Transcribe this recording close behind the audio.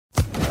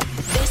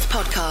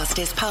podcast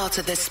is part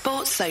of the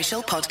Sports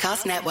Social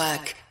Podcast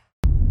Network.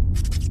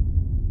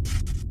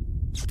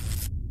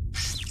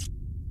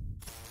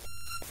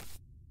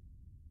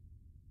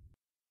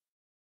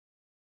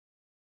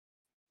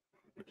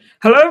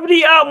 Hello,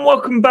 everybody, and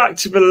welcome back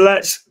to the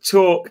Let's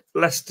Talk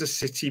Leicester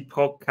City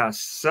podcast.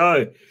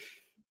 So,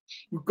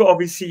 we've got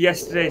obviously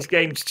yesterday's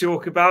game to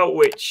talk about,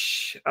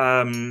 which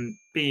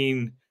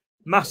being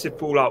massive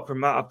fallout from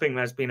that. I think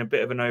there's been a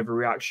bit of an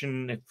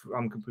overreaction, if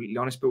I'm completely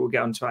honest, but we'll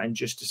get onto that in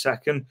just a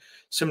second.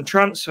 Some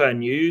transfer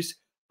news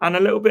and a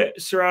little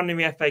bit surrounding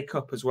the FA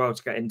Cup as well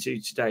to get into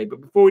today.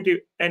 But before we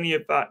do any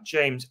of that,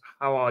 James,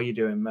 how are you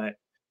doing, mate?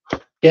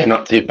 Yeah,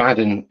 not too bad.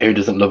 And who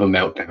doesn't love a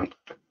meltdown?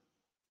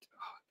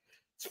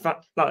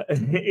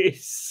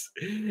 It's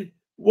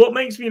what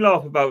makes me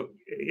laugh about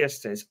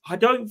yesterday's. I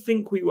don't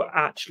think we were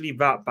actually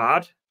that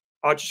bad.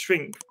 I just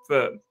think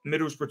that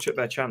Middlesbrough took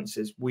their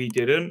chances. We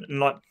didn't.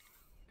 And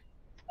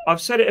I've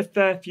said it a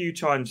fair few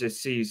times this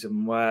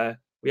season where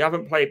we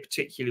haven't played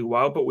particularly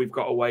well, but we've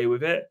got away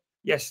with it.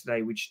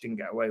 Yesterday, we just didn't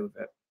get away with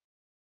it.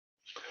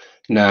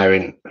 No,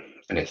 and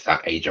it's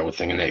that age-old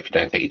thing, and if you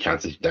don't take your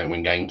chances, you don't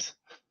win games.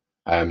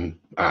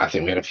 I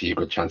think we had a few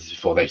good chances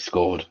before they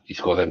scored. You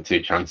score them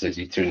 2 chances,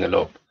 you 2-0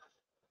 up,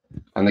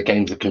 and the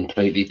game's a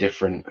completely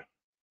different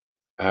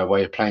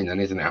way of playing then,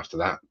 isn't it, after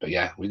that? But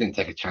yeah, we didn't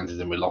take our chances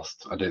and we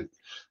lost. I didn't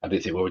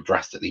think we were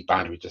drastically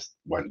bad. We just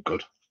weren't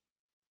good.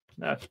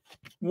 No.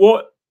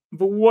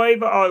 The way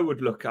that I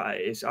would look at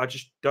it is I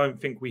just don't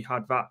think we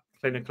had that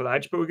clinical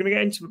edge. But we're going to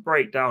get into the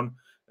breakdown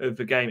of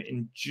the game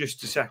in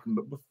just a second.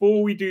 But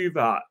before we do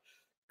that,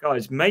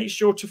 guys, make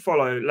sure to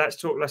follow Let's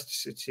Talk Leicester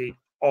City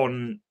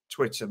on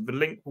Twitter. The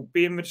link will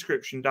be in the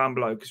description down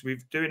below because we're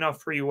doing our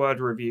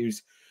 3-word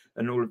reviews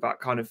and all of that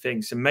kind of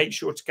thing. So make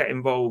sure to get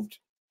involved,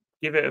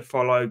 give it a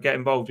follow, get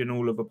involved in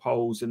all of the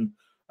polls and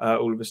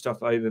all of the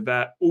stuff over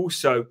there.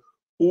 Also,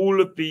 all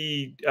of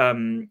the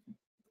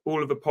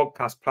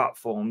podcast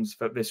platforms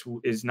that this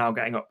is now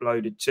getting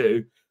uploaded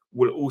to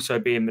will also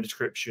be in the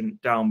description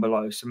down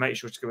below. So make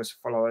sure to give us a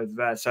follow over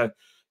there. So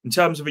in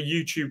terms of a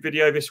YouTube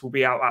video, this will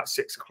be out at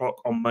 6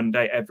 o'clock on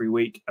Monday every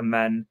week. And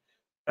then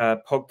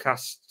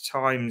podcast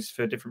times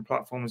for different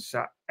platforms is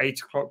at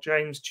 8 o'clock,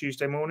 James,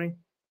 Tuesday morning.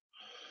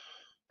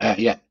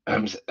 Yeah,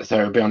 so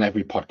it'll be on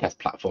every podcast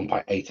platform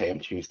by 8 a.m.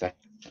 Tuesday.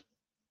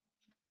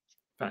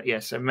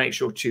 So make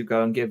sure to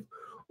go and give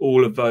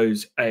all of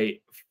those a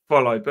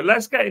follow. But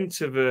let's get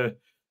into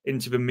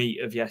the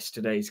meat of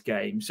yesterday's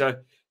game. So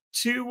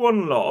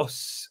 2-1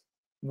 loss.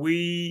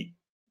 We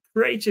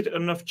created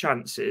enough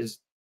chances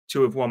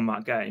to have won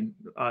that game.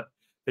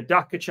 The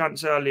Daka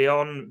chance early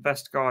on,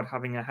 Vestergaard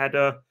having a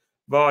header,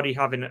 Vardy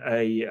having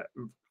a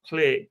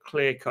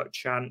clear-cut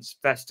chance,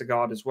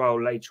 Vestergaard as well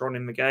later on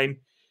in the game.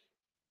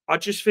 I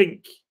just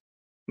think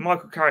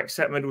Michael Carrick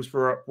set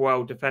Middlesbrough up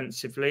well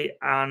defensively,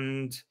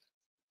 and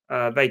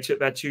they took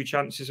their 2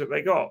 chances that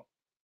they got.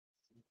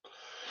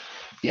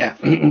 Yeah,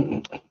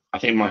 I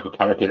think Michael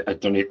Carrick had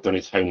done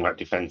his homework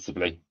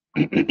defensively,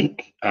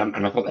 and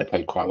I thought they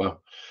played quite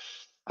well.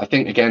 I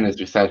think, again, as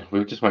we said,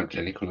 we just weren't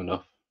clinical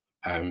enough.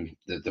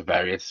 The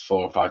various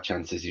 4 or 5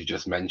 chances you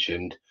just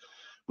mentioned,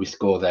 we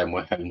score them,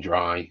 we're home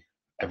dry,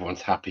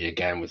 everyone's happy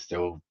again, we're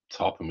still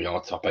top, and we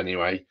are top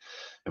anyway,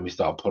 and we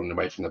start pulling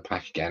away from the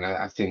pack again.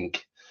 I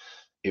think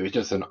it was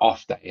just an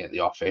off day at the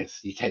office.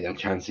 You take them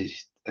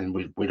chances and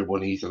we'd have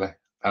won easily.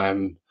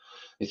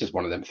 It's just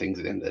one of them things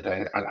at the end of the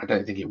day. I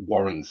don't think it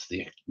warrants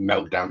the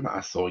meltdown that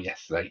I saw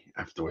yesterday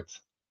afterwards.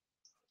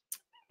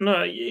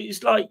 No, it's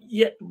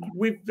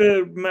with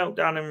the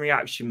meltdown and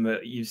reaction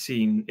that you've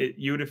seen,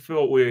 you would have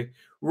thought we're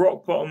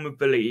rock bottom of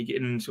the league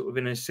in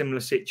a similar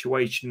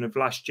situation of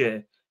last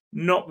year.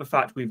 Not the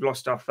fact we've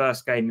lost our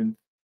first game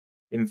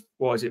in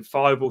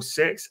 5 or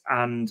 6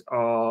 and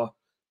are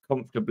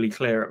comfortably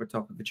clear at the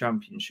top of the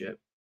championship.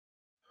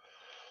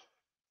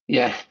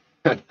 Yeah,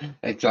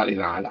 exactly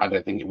that. I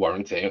don't think it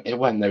warranted it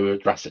when they were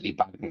drastically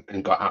bad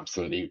and got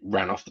absolutely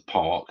ran off the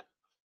park.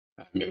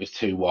 It was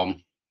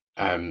 2-1.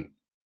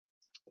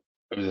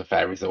 It was a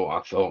fair result, I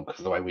thought, because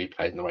of the way we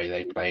played and the way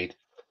they played.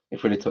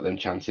 If we'd have took them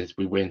chances,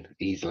 we win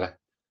easily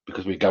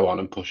because we go on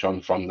and push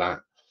on from that.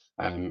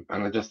 And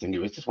I just think it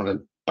was just one of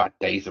the bad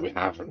days that we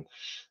have. And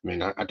I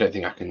mean, I don't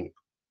think I can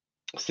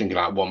single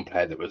out one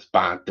player that was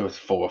bad. There was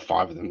 4 or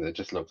 5 of them that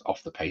just looked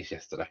off the pace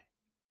yesterday.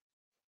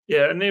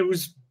 Yeah, and it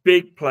was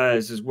big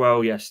players as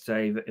well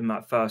yesterday in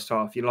that first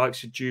half. You like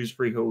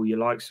Dewsbury Hall, you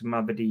like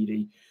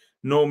Mavididi.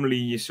 Normally,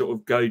 you sort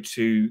of go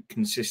to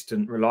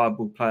consistent,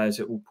 reliable players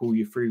that will pull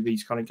you through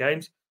these kind of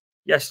games.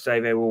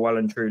 Yesterday, they were well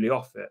and truly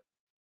off it.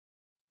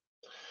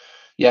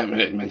 Yeah, I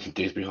mentioned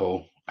Dewsbury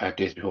Hall.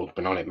 Dewsbury Hall's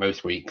been on it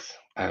most weeks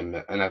and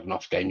had an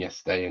off game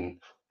yesterday. And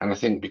I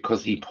think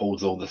because he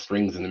pulls all the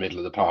strings in the middle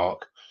of the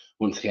park,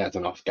 once he has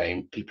an off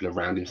game, people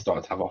around him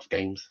start to have off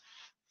games.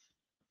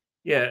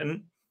 Yeah,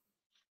 and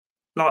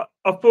I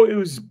thought it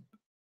was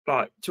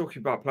talking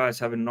about players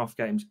having off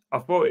games. I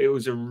thought it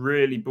was a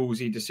really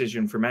ballsy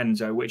decision from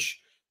Enzo,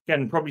 which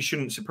again probably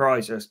shouldn't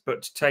surprise us,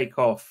 but to take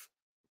off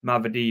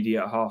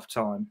Mavididi at half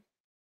time.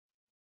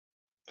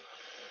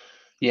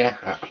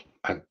 Yeah,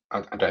 I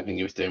don't think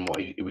he was doing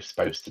what he was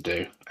supposed to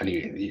do. And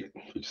he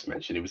just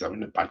mentioned he was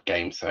having a bad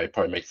game, so it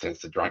probably makes sense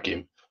to drag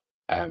him.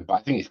 But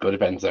I think it's good of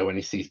Enzo when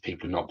he sees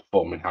people not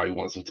performing how he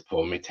wants them to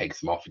perform, he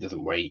takes them off, he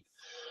doesn't wait.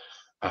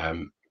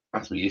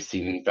 As we've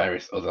seen in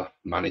various other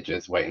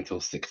managers, wait until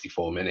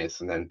 64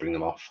 minutes and then bring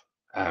them off.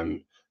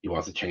 He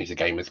wants to change the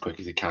game as quick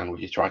as he can, which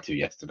he tried to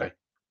yesterday.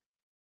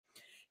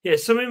 Yeah,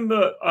 something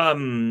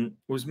that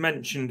was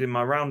mentioned in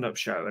my roundup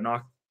show, and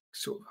I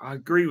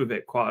agree with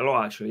it quite a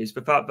lot actually, is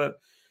the fact that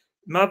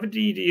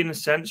Mavididi, in a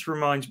sense,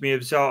 reminds me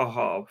of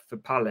Zaha for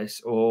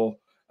Palace, or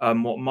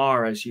what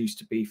Mahrez used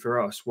to be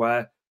for us,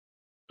 where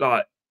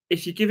like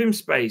if you give him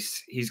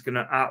space, he's going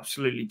to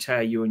absolutely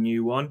tear you a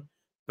new one.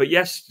 But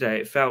yesterday,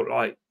 it felt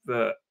like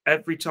that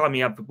every time he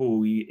had the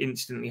ball, he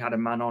instantly had a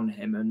man on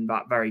him, and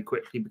that very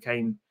quickly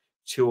became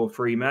 2 or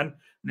 3 men.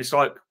 And it's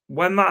like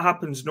when that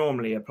happens,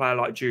 normally a player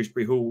like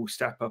Dewsbury Hall will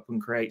step up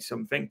and create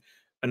something.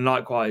 And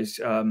likewise,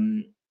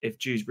 if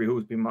Dewsbury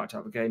Hall's been marked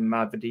out of the game,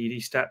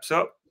 Mavididi steps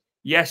up.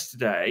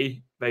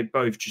 Yesterday, they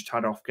both just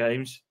had off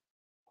games.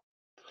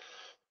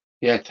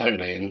 Yeah,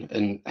 totally.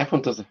 And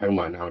everyone does the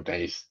homework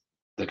nowadays.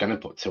 They're going to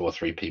put 2 or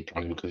 3 people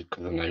on him because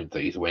they know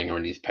that he's a winger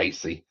and he's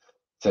pacey.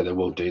 So they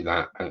will do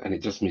that. And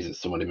it just means that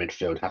someone in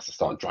midfield has to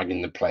start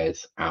dragging the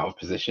players out of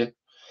position,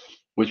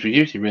 which we're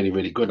usually really,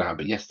 really good at.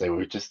 But yesterday,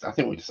 I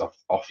think we were just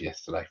off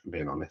yesterday, if I'm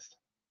being honest.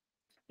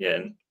 Yeah.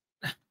 And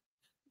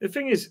the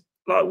thing is,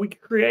 like, we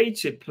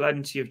created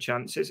plenty of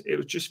chances. It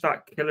was just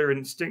that killer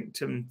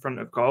instinct in front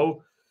of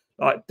goal.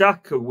 Like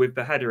Daka with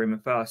the header in the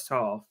first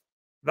half,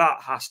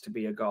 that has to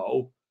be a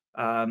goal.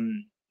 I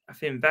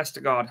think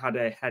Vestergaard had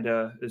a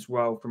header as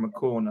well from a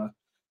corner.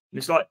 And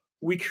it's like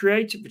we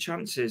created the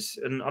chances,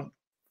 and I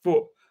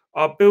thought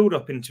our build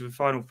up into the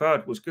final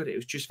third was good. It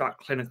was just that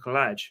clinical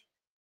edge.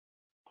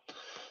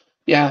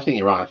 Yeah, I think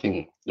you're right. I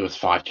think there was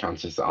 5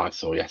 chances that I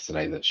saw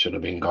yesterday that should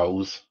have been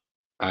goals.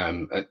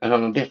 And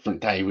on a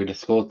different day, we'd have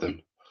scored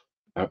them,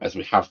 as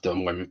we have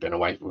done when we've been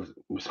away.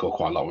 We score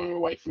quite a lot when we're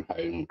away from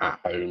home, at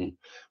home,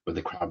 with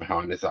the crowd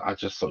behind us. I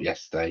just thought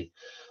yesterday,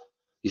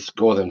 you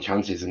score them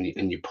chances and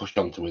you push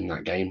on to win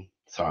that game.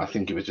 So I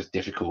think it was just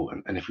difficult.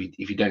 And if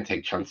you don't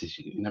take chances,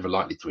 you're never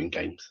likely to win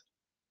games.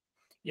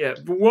 Yeah,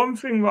 the one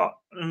thing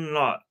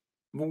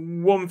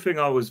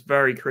I was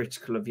very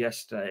critical of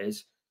yesterday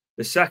is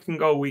the second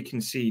goal we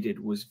conceded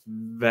was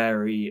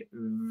very,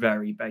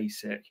 very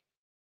basic.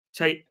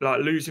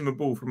 Losing the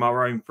ball from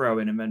our own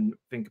throw-in and then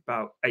think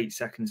about 8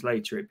 seconds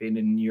later it being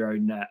in your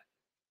own net.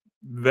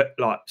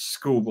 Like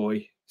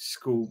schoolboy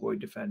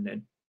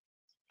defending.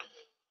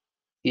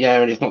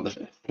 Yeah, and it's not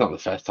the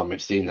first time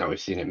we've seen that. We've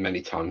seen it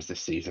many times this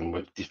season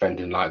with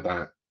defending like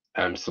that.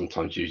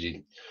 Sometimes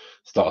usually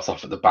starts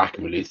off at the back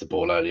and we lose the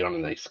ball early on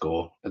and they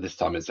score. At this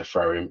time it's a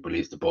throw-in, we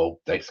lose the ball,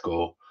 they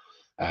score.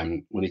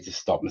 We need to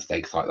stop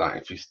mistakes like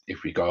that.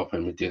 If we go up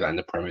and we do that in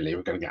the Premier League,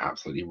 we're going to get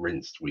absolutely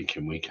rinsed week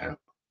in, week out.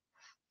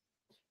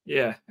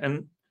 Yeah,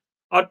 and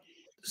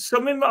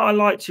something that I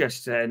liked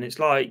yesterday, and it's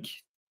like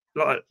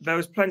there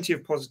was plenty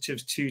of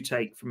positives to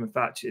take from the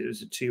fact it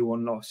was a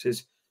 2-1 loss.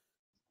 Is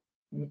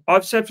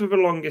I've said for the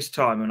longest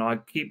time, and I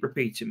keep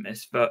repeating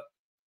this, but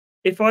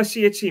if I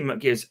see a team that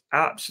gives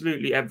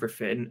absolutely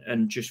everything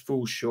and just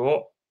falls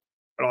short,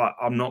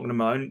 I'm not going to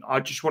moan. I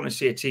just want to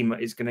see a team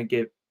that is going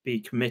to be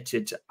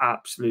committed to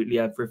absolutely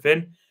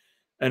everything.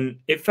 And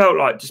it felt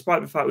like,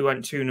 despite the fact we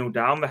went 2-0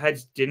 down, the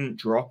heads didn't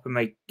drop and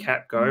they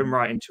kept going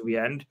right until the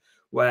end,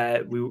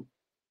 where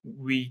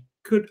we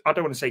could, I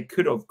don't want to say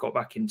could have got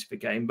back into the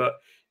game, but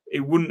it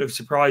wouldn't have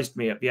surprised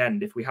me at the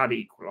end if we had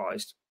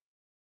equalised.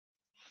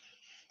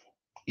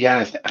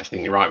 Yeah, I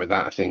think you're right with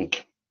that. I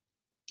think,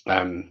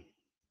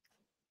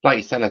 like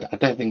you said, I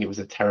don't think it was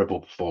a terrible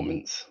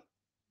performance.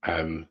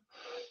 And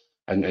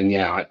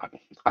yeah,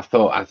 I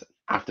thought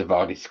after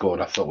Vardy scored,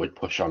 I thought we'd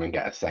push on and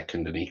get a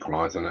second and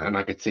equalise, and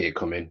I could see it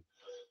coming.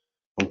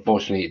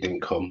 Unfortunately, it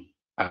didn't come.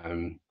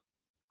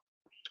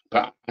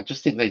 But I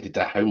just think they did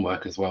their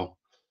homework as well.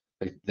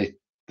 They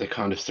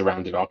kind of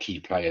surrounded our key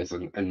players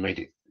and made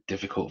it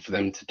difficult for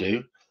them to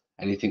do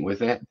anything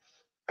with it.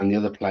 And the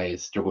other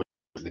players struggled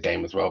with the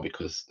game as well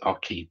because our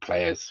key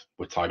players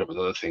were tied up with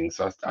other things.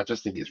 So I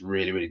just think it's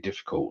really, really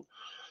difficult.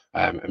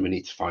 And we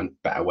need to find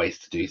better ways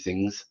to do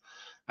things.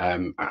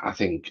 I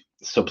think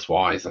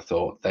subs-wise, I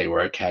thought they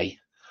were okay.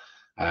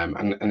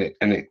 And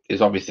it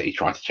is obviously he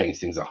tried to change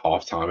things at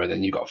half time, and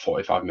then you got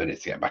 45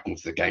 minutes to get back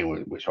into the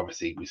game, which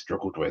obviously we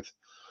struggled with.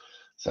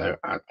 So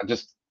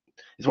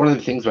it's one of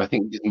the things where I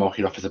think you just mark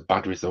it off as a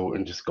bad result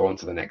and just go on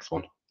to the next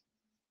one.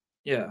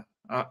 Yeah,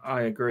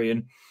 I agree.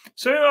 And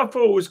something I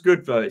thought was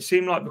good, though, it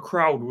seemed like the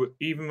crowd,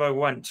 even though we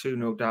went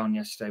 2-0 down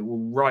yesterday, were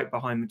right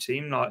behind the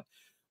team. Like,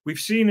 we've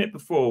seen it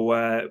before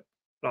where,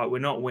 like, we're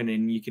not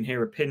winning, you can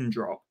hear a pin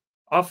drop.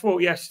 I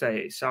thought yesterday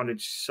it sounded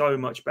so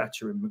much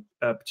better,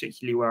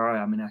 particularly where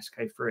I am in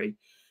SK3.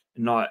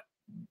 And, like,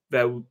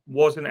 there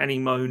wasn't any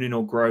moaning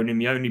or groaning.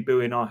 The only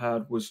booing I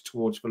heard was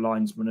towards the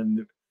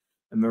linesman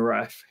and the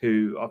ref,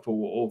 who I thought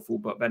were awful,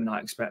 but then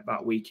I expect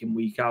that week in,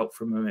 week out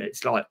from them.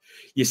 It's like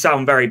you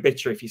sound very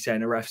bitter if you're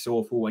saying a ref's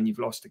awful when you've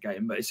lost a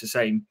game, but it's the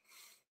same.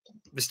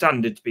 the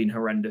standard's been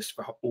horrendous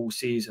for all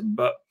season,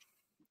 but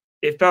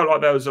it felt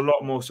like there was a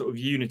lot more sort of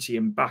unity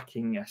and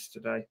backing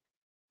yesterday.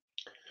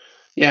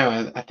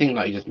 Yeah, I think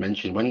like you just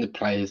mentioned, when the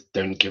players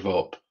don't give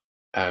up,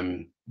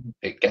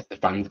 it gets the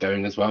fans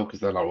going as well, because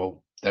they're like,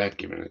 well, they're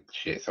giving it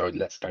shit, so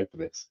let's go for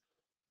this.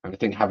 And I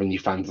think having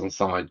your fans on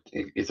side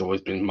is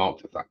always been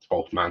marked as that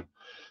 12th man.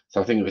 So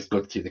I think it was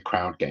good to see the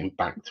crowd getting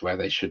back to where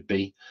they should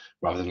be,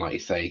 rather than, like you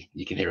say,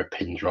 you can hear a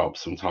pin drop.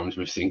 Sometimes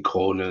we've seen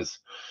corners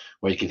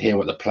where you can hear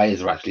what the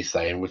players are actually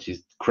saying, which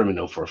is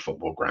criminal for a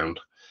football ground.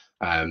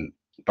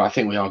 But I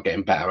think we are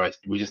getting better.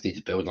 We just need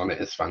to build on it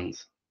as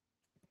fans.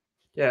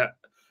 Yeah.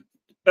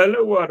 A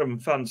little word on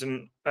fans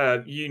and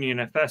Union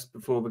FS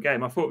before the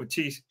game. I thought the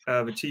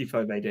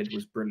tifo they did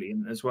was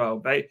brilliant as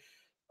well.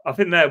 I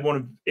think they're one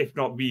of, if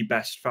not the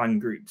best fan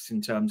groups in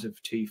terms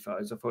of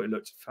tifos. I thought it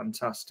looked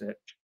fantastic.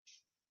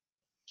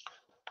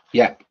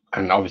 Yeah,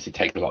 and obviously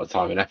take a lot of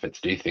time and effort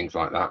to do things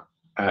like that,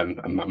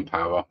 and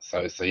manpower.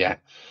 So yeah,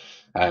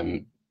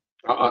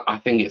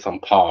 I think it's on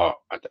par.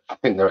 I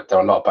think they're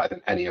a lot better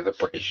than any other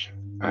British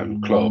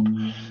club.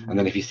 And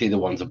then if you see the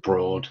ones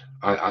abroad,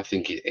 I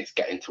think it's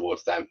getting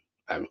towards them,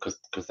 because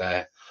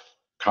they're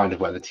kind of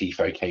where the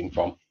tifo came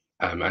from,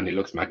 and it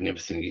looks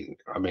magnificent.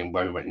 I mean,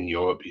 when we went in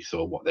Europe, you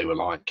saw what they were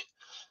like.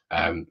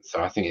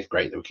 So I think it's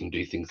great that we can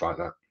do things like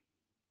that.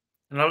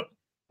 And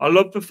I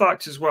love the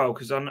fact as well,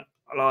 because I'm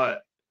like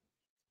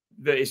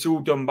that it's all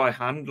done by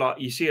hand.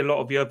 Like you see a lot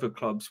of the other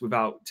clubs,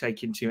 without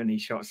taking too many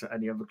shots at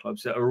any other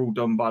clubs, that are all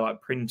done by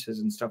like printers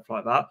and stuff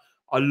like that.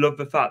 I love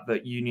the fact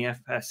that Uni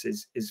FS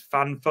is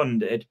fan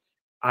funded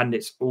and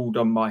it's all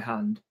done by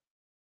hand.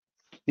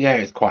 Yeah,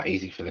 it's quite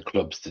easy for the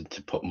clubs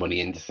to put money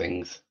into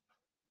things,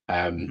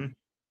 and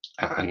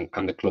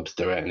the clubs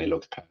do it, and it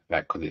looks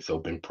perfect because it's all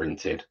been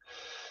printed.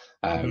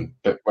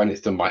 But when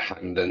it's done by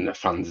hand and the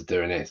fans are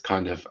doing it, it's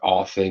kind of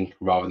our thing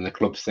rather than the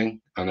club's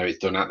thing. I know it's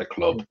done at the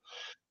club,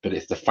 but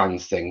it's the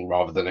fans thing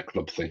rather than a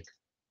club thing.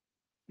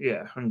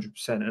 Yeah, 100%.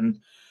 And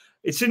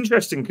it's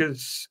interesting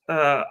because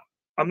I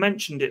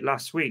mentioned it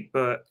last week,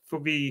 but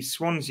for the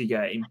Swansea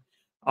game,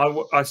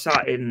 I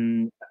sat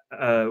in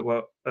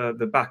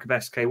the back of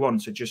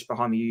SK1, so just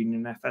behind the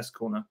Union FS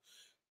corner.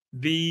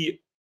 The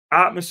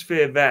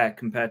atmosphere there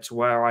compared to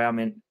where I am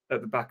at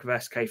the back of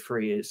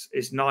SK3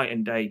 is night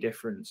and day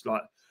difference.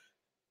 Like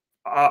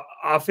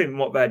I think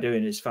what they're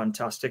doing is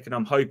fantastic, and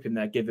I'm hoping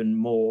they're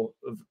given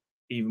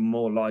even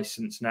more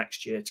license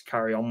next year to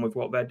carry on with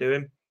what they're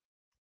doing.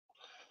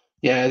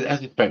 Yeah,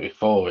 as you spoke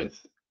before,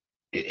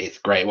 it's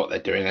great what they're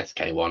doing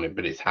SK1,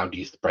 but it's how do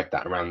you spread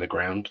that around the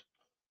ground?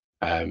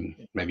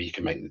 Maybe you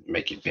can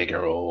make it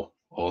bigger, or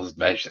there's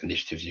various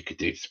initiatives you could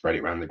do to spread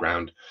it around the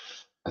ground.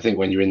 I think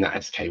when you're in that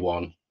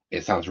SK1,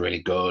 it sounds really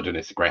good and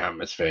it's a great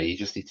atmosphere. You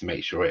just need to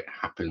make sure it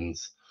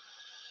happens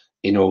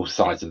in all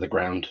sides of the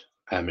ground,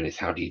 and it's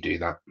how do you do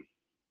that?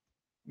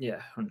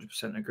 Yeah,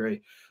 100%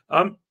 agree.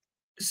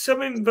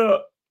 Something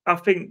that I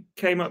think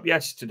came up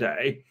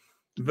yesterday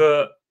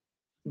that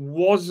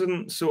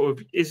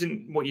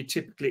isn't what you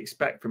typically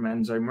expect from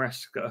Enzo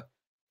Maresca.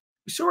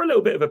 We saw a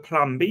little bit of a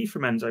plan B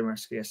from Enzo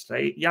Maresca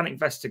yesterday. Yannick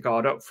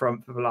Vestergaard up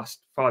front for the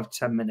last 5 to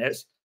 10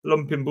 minutes,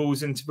 lumping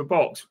balls into the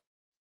box.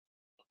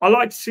 I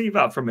like to see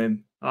that from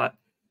him. Like,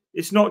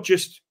 it's not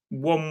just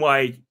one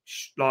way,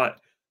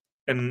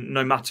 and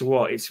no matter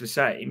what, it's the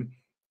same.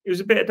 It was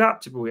a bit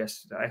adaptable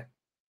yesterday.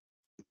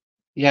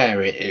 Yeah,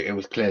 it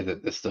was clear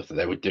that the stuff that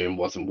they were doing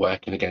wasn't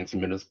working against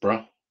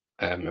Middlesbrough.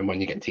 And when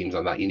you get teams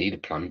like that, you need a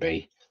plan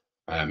B.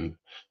 I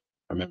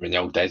remember in the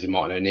old days with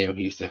Martin O'Neill,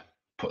 he used to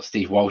put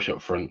Steve Walsh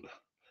up front,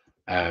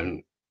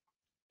 who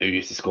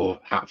used to score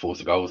hatfuls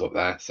of goals up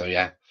there. So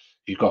yeah,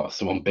 if you've got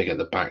someone big at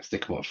the back,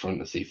 stick them up front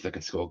and see if they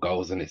can score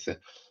goals. And it's a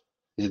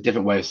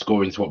different way of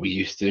scoring to what we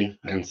used to,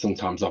 and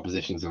sometimes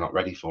oppositions are not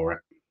ready for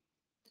it.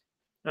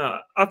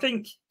 I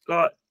think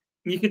like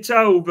you could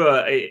tell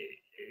that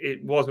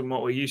it wasn't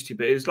what we're used to,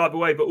 but it was like the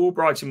way that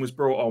Albrighton was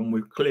brought on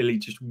with clearly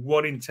just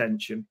one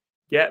intention: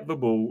 get the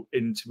ball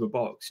into the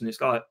box. And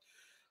it's like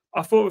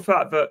I thought the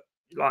fact that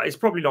like it's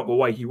probably not the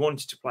way he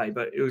wanted to play,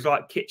 but it was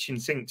like kitchen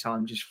sink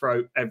time, just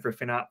throw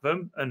everything at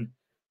them. And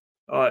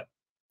like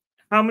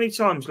how many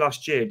times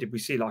last year did we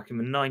see like in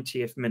the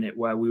 90th minute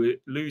where we were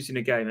losing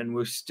a game and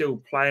we're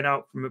still playing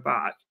out from the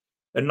back?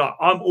 And like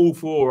I'm all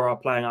for our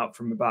playing out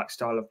from the back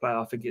style of play.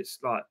 I think it's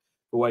like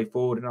the way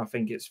forward, and I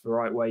think it's the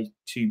right way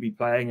to be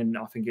playing, and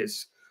I think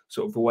it's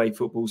sort of the way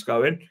football's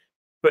going.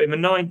 But in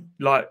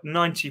the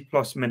 90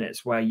 plus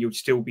minutes where you'd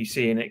still be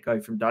seeing it go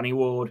from Danny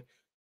Ward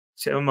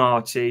to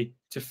Amati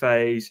to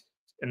Faze,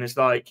 and it's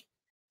like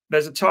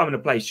there's a time and a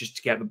place just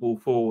to get the ball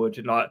forward,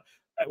 and like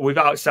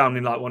without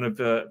sounding like one of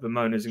the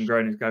moaners and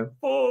groaners going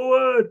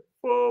forward.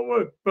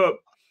 But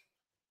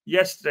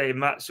yesterday, in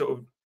that sort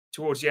of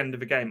towards the end of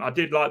the game, I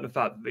did like the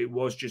fact that it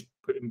was just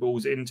putting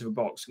balls into the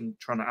box and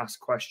trying to ask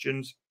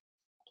questions.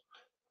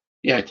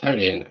 Yeah,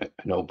 totally. And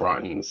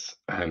Albrighton's,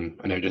 I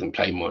know he doesn't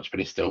play much,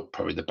 but he's still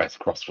probably the best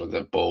crosser of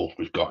the ball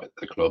we've got at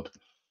the club.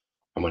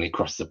 And when he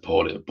crosses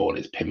the ball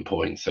is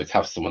pinpoint. So to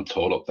have someone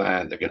tall up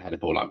there that can head a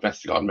ball like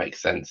Vestergaard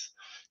makes sense.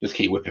 just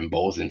keep whipping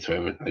balls into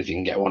him, and if you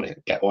can get one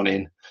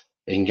in,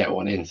 he can get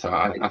one in. So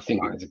I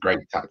think it's a great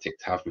tactic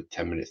to have with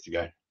 10 minutes to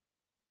go.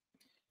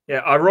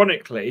 Yeah,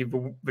 ironically,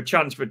 the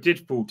chance that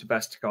did fall to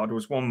Vestergaard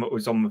was one that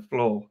was on the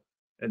floor,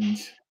 and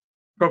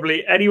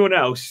probably anyone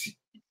else,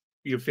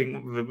 you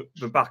think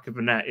the back of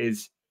the net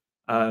is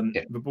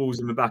the ball's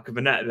in the back of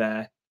the net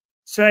there.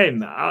 Saying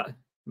that,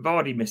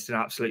 Vardy missed an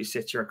absolute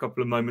sitter a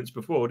couple of moments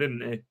before,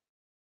 didn't he?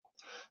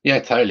 Yeah,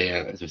 totally.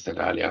 As we said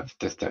earlier, I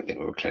just don't think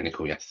we were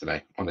clinical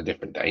yesterday. On a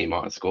different day, he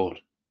might have scored.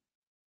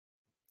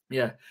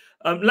 Yeah.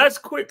 Let's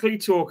quickly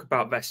talk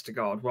about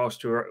Vestergaard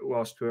whilst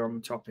we're on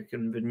the topic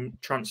and the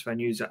transfer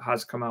news that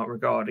has come out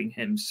regarding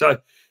him. So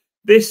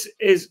this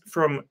is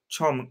from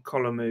Tom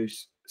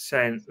Colomus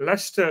saying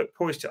Leicester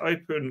poised to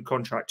open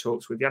contract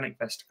talks with Yannick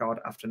Vestergaard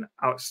after an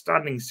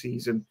outstanding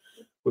season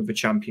with the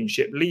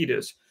Championship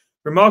leaders.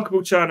 Remarkable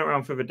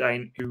turnaround for the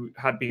Dane, who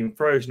had been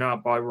frozen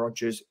out by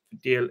Rodgers. The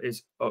deal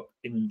is up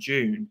in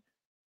June.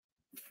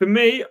 For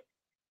me,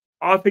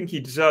 I think he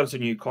deserves a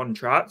new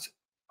contract.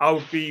 I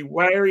would be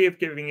wary of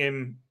giving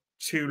him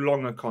too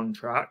long a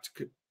contract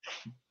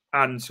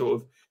and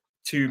sort of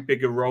too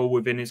big a role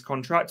within his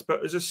contract.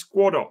 But as a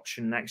squad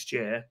option next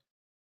year,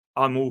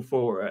 I'm all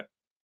for it.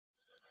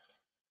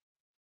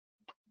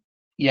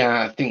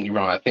 Yeah, I think you're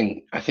right.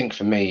 I think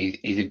for me,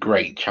 he's a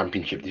great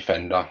Championship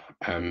defender.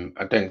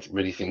 I don't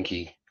really think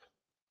he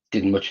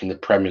did much in the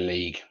Premier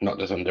League, not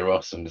just under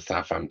us, under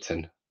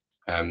Southampton.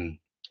 So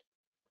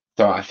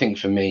I think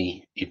for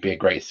me, he'd be a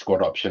great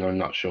squad option. I'm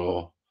not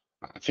sure.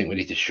 I think we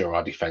need to shore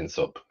our defence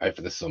up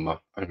over the summer.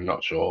 I'm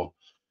not sure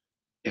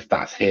if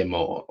that's him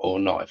or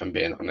not, if I'm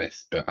being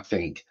honest. But I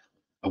think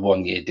a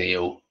 1-year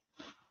deal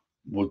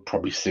would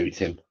probably suit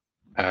him,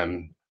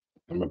 and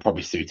would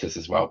probably suit us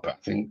as well. But I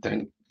think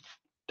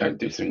don't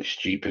do something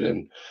stupid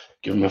and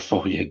give him a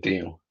 4-year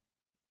deal.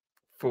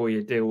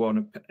 4-year deal on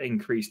an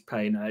increased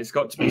pay now. It's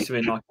got to be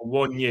something like a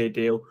 1-year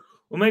deal,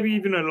 or maybe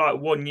even a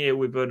 1 year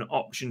with an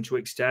option to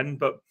extend.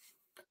 But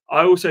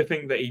I also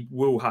think that he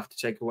will have to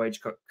take a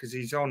wage cut because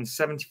he's on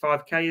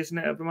 75k, isn't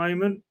it, at the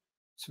moment?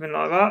 Something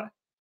like that.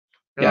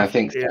 Yeah, I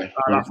think so. That'll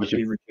have to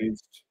be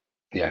reduced.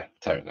 Yeah,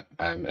 totally.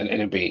 And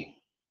it'll be.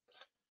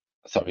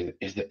 Sorry,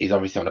 he's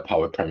obviously on a par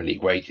with Premier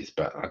League wages,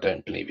 but I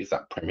don't believe he's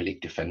that Premier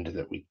League defender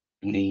that we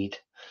need.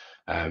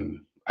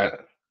 And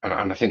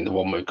I think the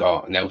one we've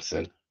got,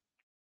 Nelson,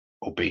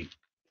 will be,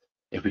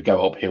 if we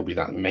go up, he'll be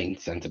that main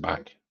centre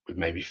back with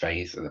maybe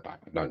Faze at the back.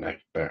 I don't know,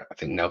 but I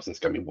think Nelson's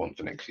going to be one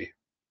for next year.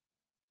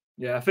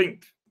 Yeah, I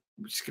think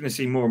we're just going to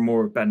see more and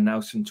more of Ben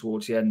Nelson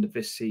towards the end of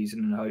this season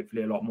and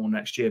hopefully a lot more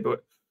next year.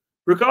 But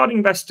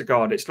regarding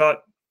Vestergaard, it's like,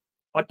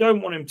 I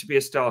don't want him to be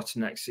a starter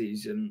next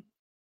season,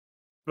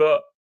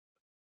 but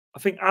I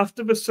think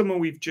after the summer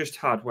we've just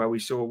had where we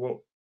saw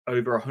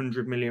over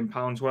 £100 million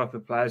worth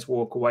of players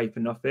walk away for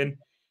nothing,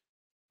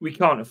 we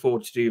can't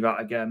afford to do that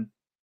again.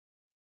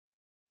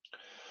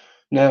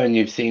 No, and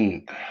you've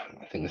seen,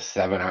 I think there's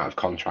 7 out of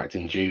contract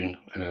in June,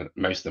 and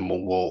most of them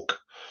will walk.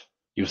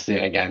 You'll see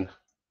it again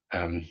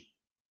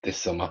this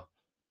summer.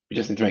 We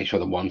just need to make sure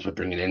the ones we're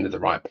bringing in are the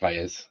right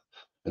players,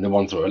 and the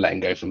ones that we're letting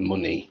go for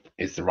money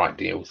is the right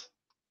deals.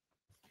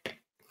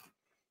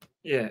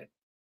 Yeah,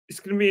 it's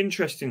going to be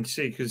interesting to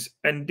see because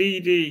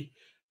Ndidi,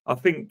 I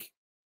think,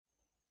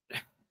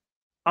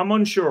 I'm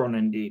unsure on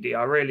Ndidi.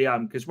 I really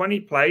am, because when he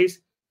plays,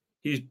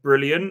 he's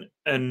brilliant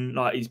and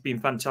he's been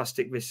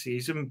fantastic this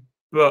season,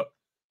 but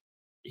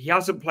he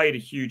hasn't played a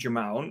huge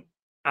amount.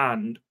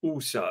 And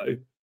also,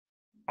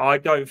 I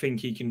don't think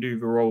he can do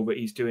the role that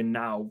he's doing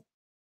now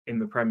in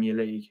the Premier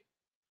League.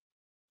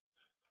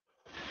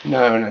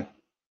 No.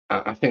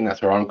 I think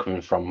that's where I'm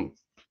coming from.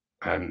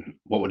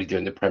 What would he do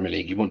in the Premier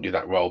League? He wouldn't do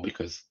that role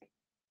because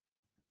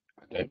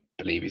I don't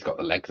believe he's got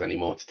the legs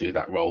anymore to do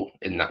that role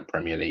in that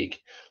Premier League.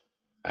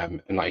 And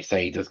like you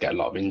say, he does get a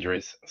lot of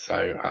injuries.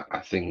 So I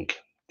think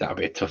that'll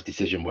be a tough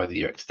decision whether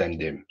you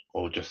extend him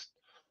or just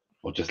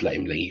let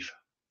him leave.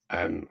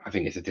 I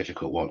think it's a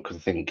difficult one because I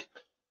think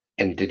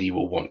Ndidi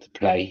will want to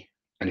play,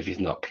 and if he's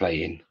not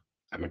playing,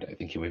 I don't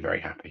think he'll be very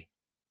happy.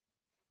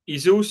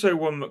 He's also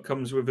one that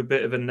comes with a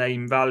bit of a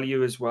name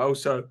value as well,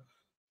 so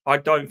I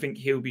don't think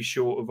he'll be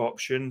short of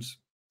options.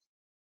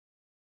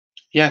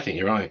 Yeah, I think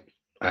you're right.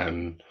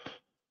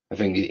 I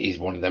think he's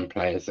one of them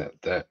players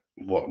that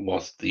what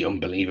was the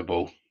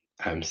unbelievable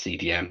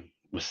CDM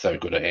was so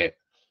good at it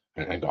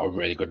and got a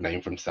really good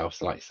name for himself.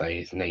 So like you say,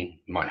 his name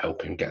might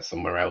help him get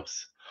somewhere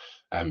else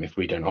if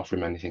we don't offer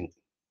him anything.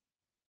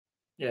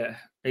 Yeah,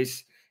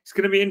 it's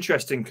going to be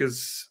interesting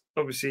because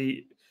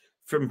obviously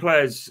from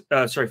clubs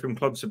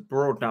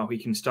abroad now, he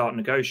can start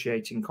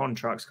negotiating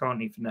contracts,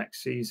 can't he, for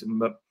next season?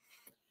 But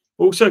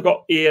also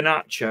got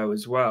Iheanacho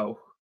as well.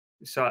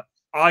 So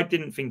I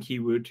didn't think he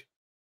would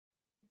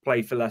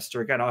play for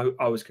Leicester again.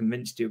 I was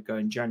convinced he would go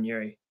in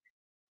January.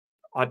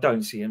 I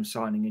don't see him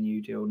signing a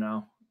new deal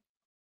now.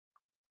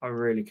 I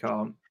really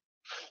can't.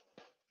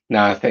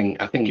 No, I think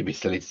it'd be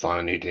silly to sign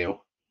a new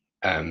deal.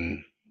 I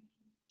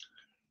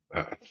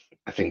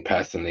think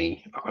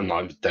personally, I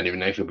don't even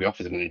know if he'll be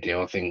offered a new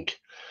deal. I think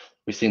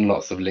we've seen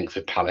lots of links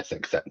with Palace,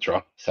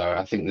 etc. So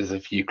I think there's a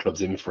few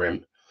clubs in for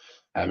him,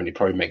 and it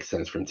probably makes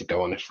sense for him to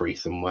go on a free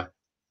somewhere.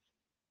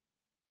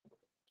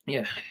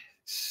 Yeah,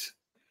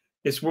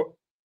 it's what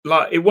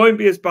like it won't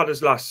be as bad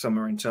as last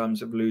summer in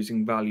terms of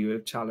losing value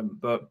of talent,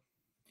 but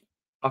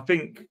I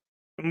think,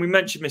 and we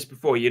mentioned this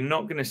before, you're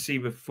not going to see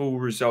the full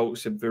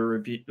results of the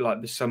review,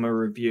 like the summer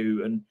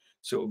review, and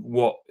sort of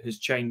what has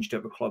changed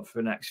at the club for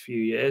the next few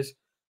years.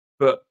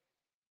 But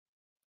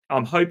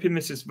I'm hoping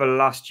this is the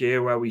last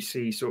year where we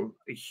see sort of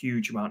a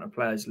huge amount of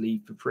players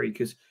leave for free,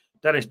 because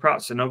Dennis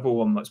Pratt's another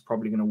one that's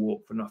probably going to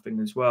walk for nothing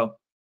as well.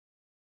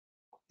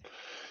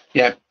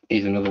 Yeah,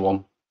 he's another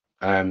one.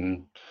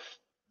 And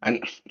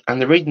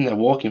the reason they're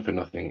walking for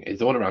nothing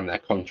is all around their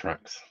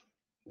contracts.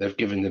 They've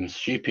given them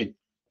stupid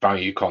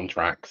value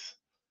contracts,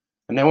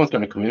 and no one's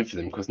going to come in for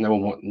them because no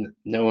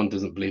one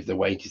doesn't believe their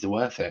wages are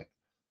worth it.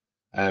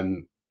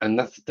 And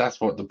that's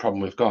what the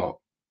problem we've got.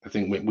 I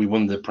think we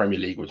won the Premier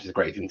League, which is a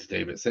great thing to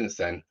do, but since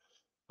then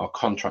our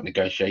contract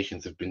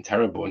negotiations have been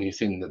terrible, and you've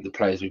seen that the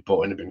players we've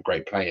bought in have been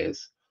great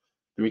players.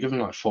 We were given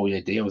like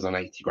 4-year deals on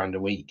 80 grand a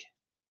week,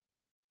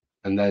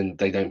 and then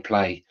they don't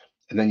play,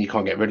 and then you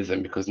can't get rid of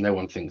them because no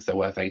one thinks they're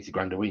worth 80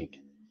 grand a week.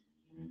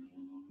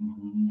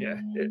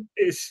 Yeah,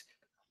 it's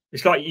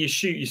like you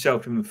shoot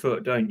yourself in the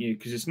foot, don't you?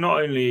 Because it's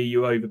not only are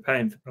you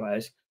overpaying for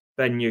players,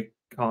 then you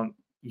can't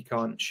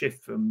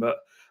shift them. But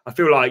I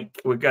feel like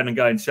we're going to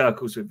go in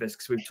circles with this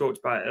because we've talked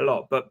about it a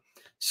lot. But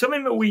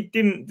something that we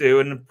didn't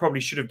do and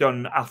probably should have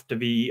done after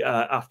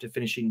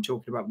finishing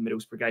talking about the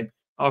Middlesbrough game,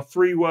 our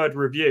 3-word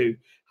review.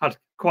 Had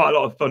quite a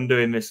lot of fun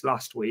doing this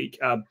last week.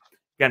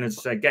 Again, as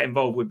I said, get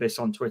involved with this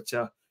on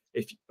Twitter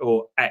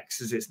or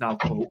X as it's now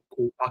called.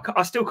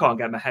 I still can't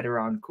get my head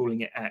around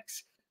calling it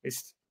X.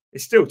 It's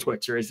still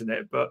Twitter, isn't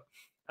it? But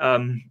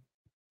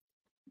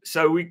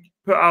so we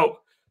put out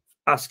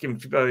asking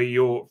for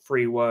your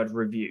 3-word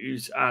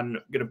reviews, and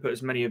I'm going to put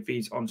as many of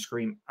these on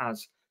screen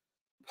as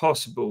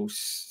possible.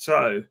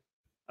 So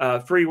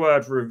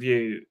 3-word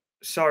review,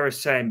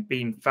 Cyrus saying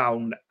being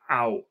found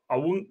out. I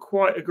wouldn't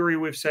quite agree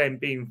with saying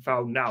being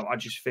found out. I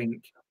just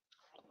think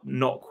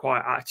not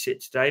quite at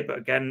it today. But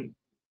again,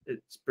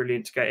 it's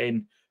brilliant to get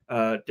in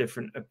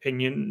different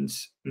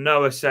opinions.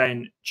 Noah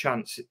saying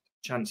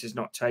chances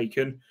not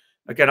taken.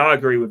 Again, I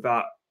agree with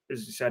that.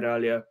 As I said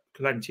earlier,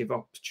 plenty of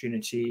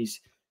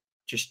opportunities,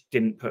 just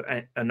didn't put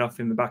enough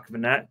in the back of the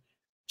net.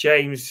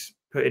 James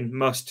put in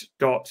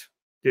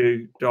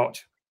do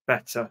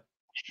better.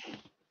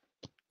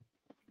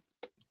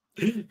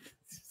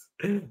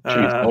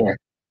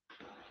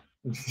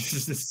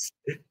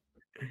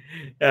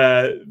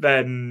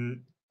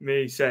 Then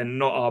me saying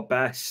not our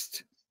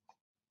best,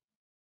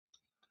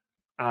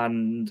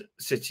 and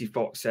City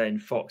Fox saying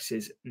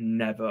Foxes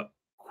never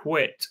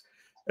quit.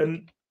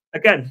 And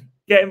again,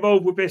 get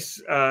involved with this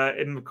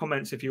in the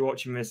comments if you're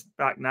watching this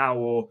back now,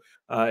 or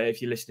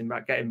if you're listening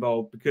back, get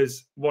involved,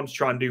 because I want to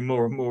try and do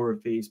more and more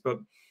of these. But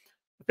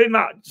I think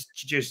that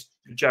just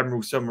the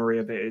general summary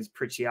of it is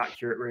pretty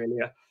accurate, really.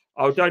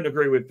 I don't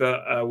agree with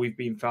that we've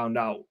been found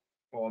out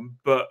on,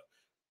 but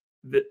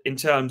in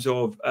terms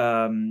of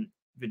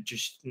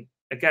just,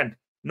 again,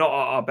 not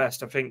at our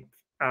best, I think,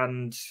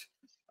 and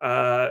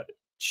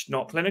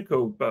not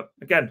clinical. But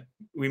again,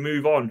 we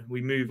move on,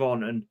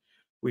 and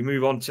we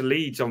move on to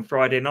Leeds on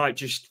Friday night,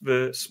 just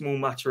the small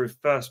matter of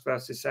first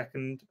versus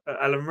second at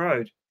Ellen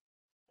Road.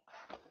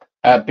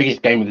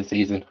 Biggest game of the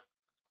season,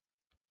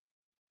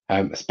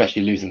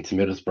 especially losing to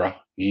Middlesbrough.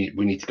 We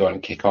need to go on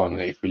and kick on.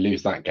 If we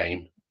lose that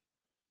game,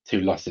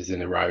 2 losses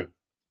in a row,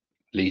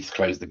 Leeds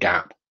close the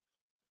gap.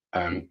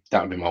 That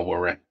would be my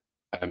worry.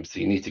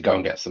 So you need to go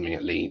and get something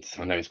at Leeds.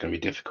 I know it's going to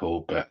be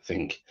difficult, but I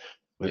think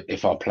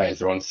if our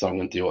players are on song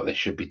and do what they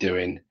should be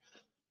doing,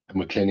 and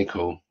we're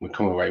clinical, we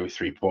come away with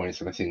 3 points.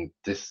 And I think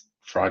this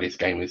Friday's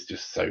game is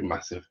just so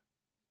massive.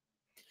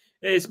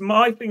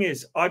 My thing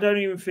is, I don't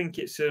even think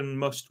it's a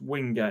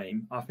must-win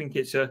game. I think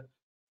it's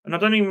and I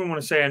don't even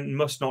want to say a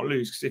must not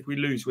lose, because if we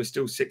lose, we're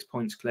still 6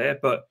 points clear.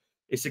 But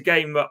it's a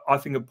game that I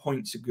think a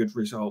point's a good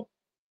result.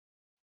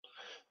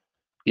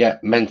 Yeah,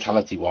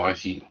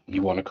 mentality-wise, you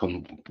want to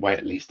come away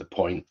at least a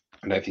point.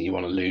 I don't think you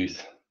want to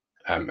lose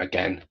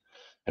again,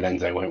 and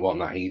Enzo won't want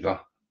that either.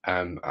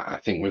 I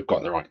think we've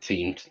got the right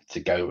team to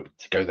go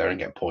there and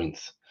get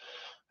points,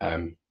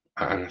 and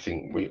I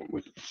think we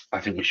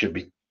should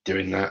be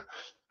doing that.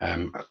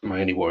 My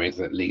only worry is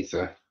that Leeds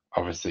are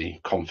obviously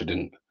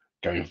confident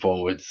going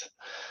forwards,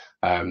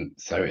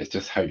 so it's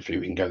just hopefully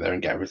we can go there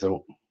and get a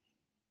result.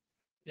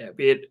 Yeah,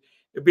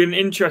 it'd be an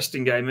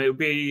interesting game.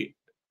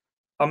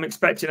 I'm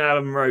expecting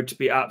Ellen Road to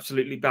be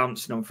absolutely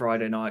bouncing on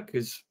Friday night,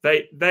 because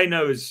they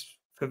know as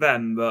for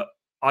them, but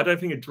I don't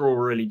think a draw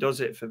really does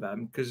it for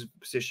them because of the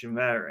position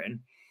they're in.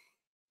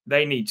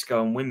 They need to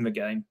go and win the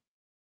game.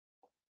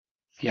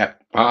 Yeah,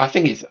 I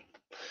think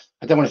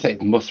I don't want to say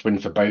it's must win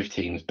for both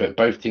teams, but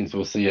both teams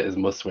will see it as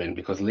must win,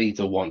 because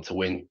Leeds will want to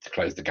win to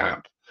close the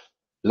gap.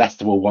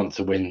 Leicester will want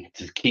to win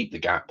to keep the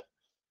gap.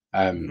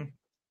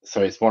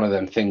 So it's one of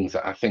them things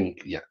that I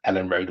think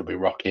Ellen Road will be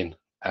rocking.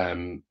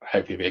 Hopefully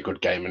it'll be a good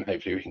game, and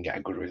hopefully we can get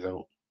a good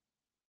result.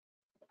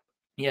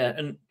 Yeah,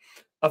 and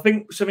I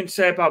think something to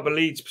say about the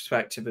Leeds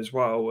perspective as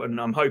well. And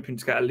I'm hoping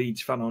to get a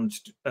Leeds fan on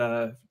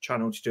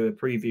channel to do a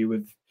preview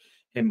with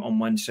him on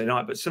Wednesday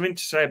night. But something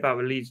to say about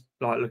the Leeds,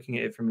 like looking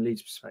at it from a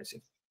Leeds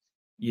perspective,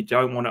 you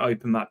don't want to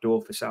open that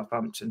door for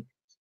Southampton.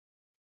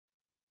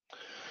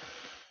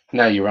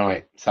 No, you're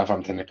right.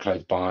 Southampton are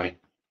close by.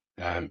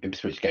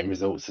 Ipswich getting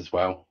results as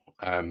well.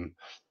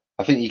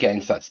 I think you get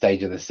into that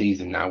stage of the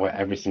season now where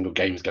every single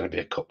game is going to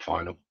be a cup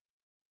final.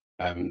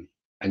 And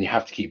you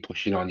have to keep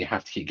pushing on. You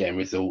have to keep getting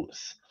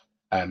results.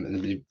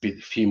 And there'll be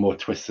a few more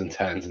twists and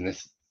turns in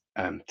this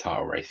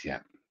title race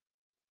yet.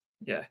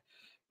 Yeah.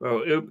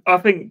 Well, I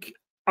think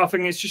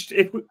it's just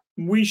if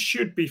we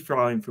should be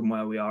flying from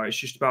where we are. It's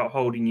just about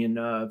holding your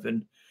nerve,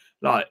 and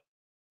like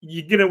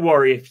you're gonna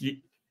worry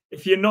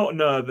if you're not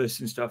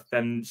nervous and stuff,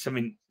 then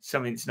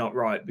something's not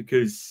right,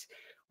 because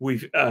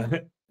we've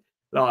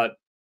like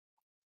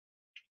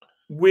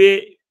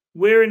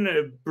we're in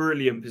a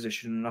brilliant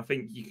position, and I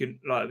think you can,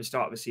 like at the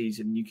start of the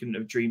season, you couldn't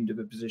have dreamed of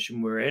a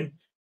position we're in.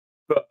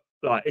 But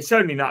like it's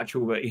only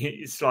natural that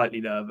it's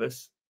slightly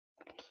nervous.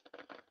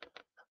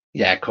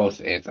 Yeah, of course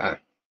it is.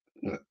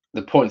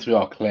 The points we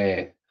are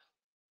clear.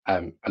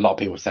 A lot of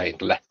people say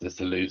it's Leicester's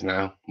to lose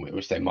now,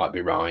 which they might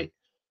be right.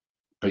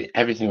 But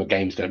every single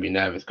game is going to be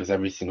nervous because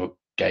every single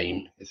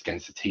game is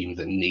against a team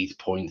that needs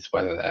points,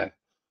 whether they're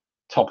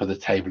top of the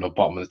table or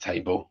bottom of the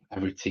table.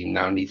 Every team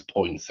now needs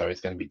points, so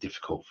it's going to be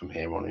difficult from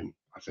here on in,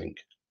 I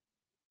think.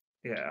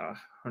 Yeah,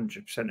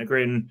 100%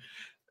 agree. And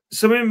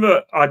something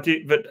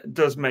that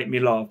does make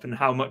me laugh, and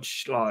how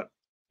much, like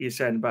you're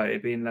saying about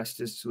it being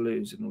Leicester's to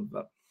lose and all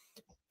that,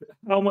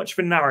 how much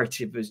the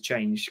narrative has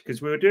changed.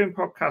 Because we were doing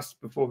podcasts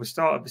before the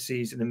start of the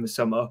season in the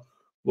summer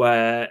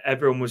where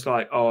everyone was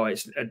like, oh,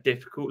 it's a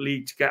difficult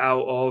league to get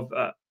out of.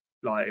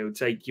 Like it will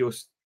take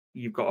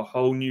you've got a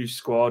whole new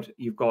squad.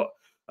 You've got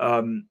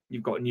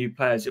new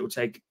players. It will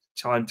take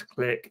time to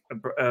click.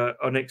 An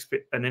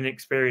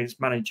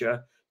inexperienced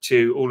manager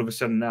to all of a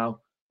sudden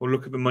now, well,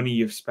 look at the money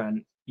you've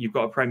spent. You've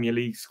got a Premier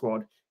League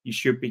squad. You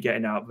should be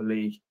getting out of the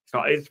league.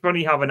 So it's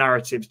funny how the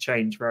narratives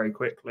change very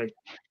quickly.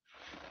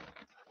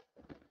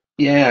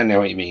 Yeah, I know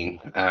what you mean.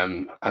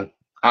 And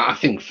I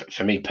think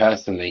for me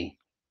personally,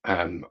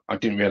 I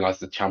didn't realise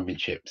some of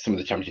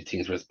the championship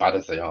teams were as bad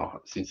as they are.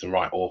 I've seen some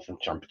right awful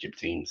championship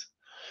teams.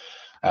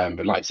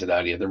 But like I said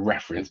earlier, the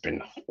refereeing's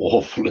been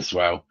awful as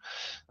well.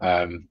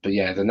 But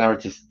yeah, the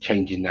narrative's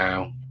changing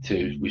now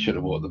to we should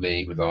have bought the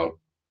league with our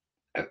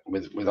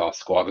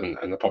squad, and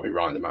they're probably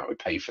right the amount we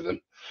pay for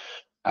them.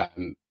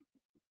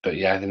 But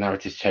yeah, the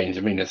narrative's changed.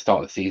 I mean, at the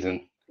start of the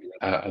season,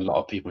 a lot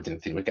of people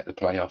didn't think we'd get the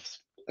playoffs,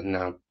 and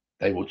now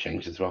they will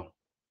change as well.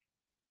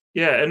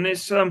 Yeah, and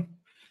it's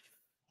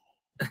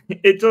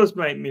it does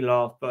make me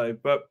laugh though.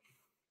 But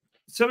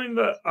something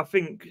that I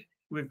think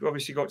we've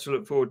obviously got to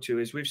look forward to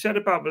is we've said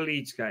about the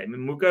Leeds game,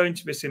 and we'll go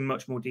into this in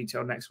much more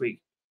detail next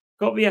week.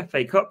 Got the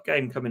FA Cup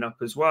game coming up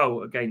as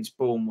well against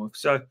Bournemouth.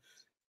 So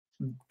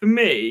for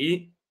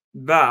me,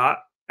 that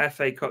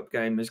FA Cup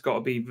game has got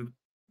to be the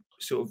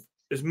sort of,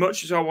 as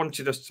much as I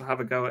wanted us to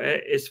have a go at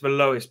it, it's the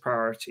lowest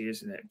priority,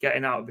 isn't it?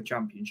 Getting out of the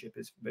Championship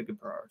is the bigger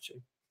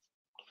priority.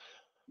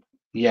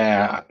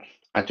 Yeah,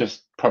 I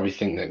just probably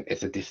think that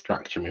it's a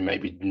distraction we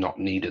maybe not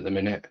need at the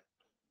minute.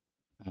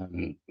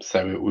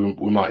 So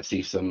we might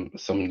see some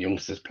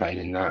youngsters playing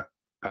in that,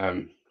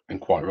 and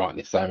quite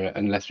rightly so,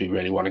 unless we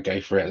really want to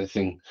go for it. The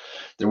thing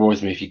that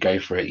worries me, if you go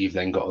for it, you've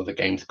then got other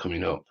games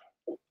coming up,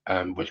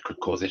 which could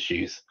cause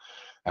issues.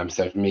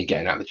 So for me,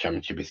 getting out of the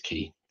Championship is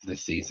key to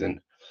this season.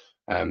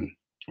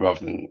 Rather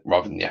than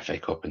the FA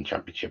Cup and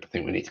Championship, I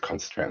think we need to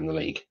concentrate on the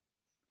league.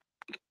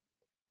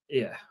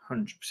 Yeah,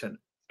 100%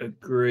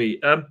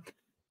 agree.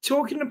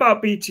 Talking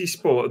about BT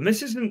Sport, and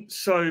this isn't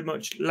so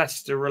much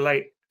Leicester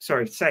relate.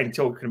 Sorry,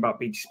 talking about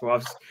BT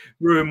Sport, I've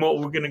ruined what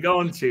we're going to go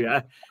on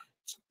to.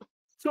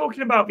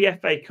 Talking about the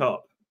FA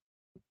Cup,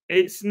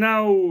 it's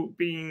now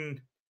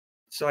been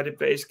decided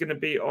that it's going to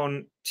be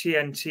on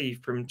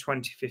TNT from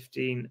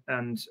 2015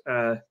 and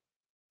the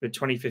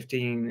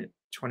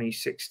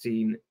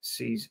 2015-2016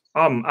 season.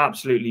 I'm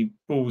absolutely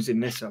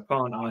ballsing this up,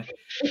 aren't I?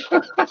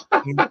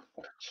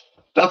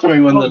 That's when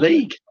we won the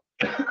league.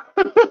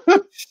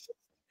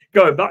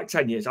 Going back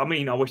 10 years, I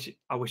mean, I wish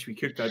we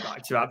could go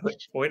back to that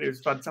point. It was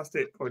a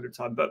fantastic point of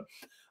time. But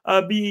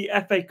the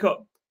FA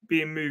Cup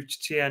being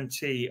moved to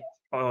TNT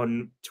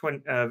on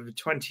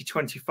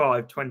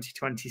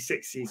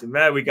 2025-2026 season.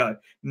 There we go.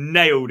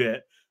 Nailed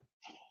it.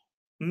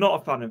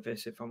 Not a fan of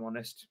this, if I'm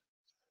honest.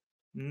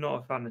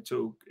 Not a fan at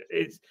all.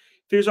 It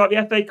feels like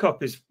the FA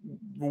Cup is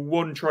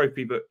one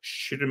trophy that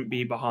shouldn't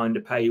be behind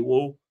a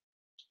paywall,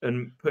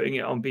 and putting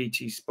it on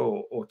BT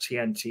Sport or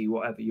TNT,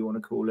 whatever you want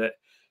to call it,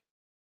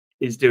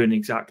 is doing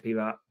exactly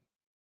that.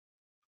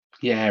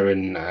 Yeah,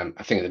 and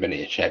I think at the minute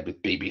it's shared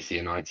with BBC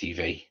and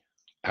ITV.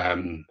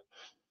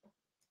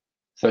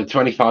 So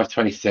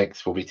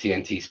 25-26 will be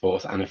TNT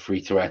Sports and a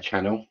free-to-air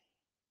channel.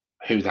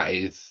 Who that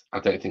is, I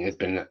don't think has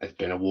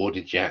been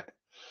awarded yet.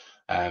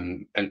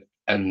 And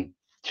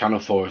Channel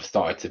 4 have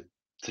started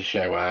to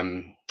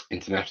show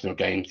international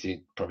games.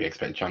 You'd probably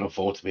expect Channel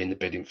 4 to be in the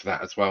bidding for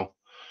that as well.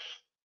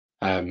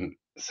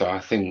 So I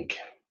think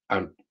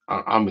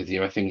I'm with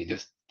you. I think you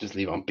just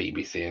leave it on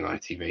BBC and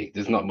ITV.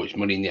 There's not much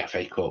money in the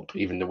FA Cup.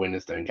 Even the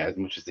winners don't get as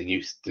much as they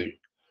used to.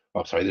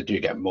 Oh, sorry, they do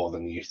get more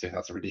than they used to.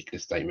 That's a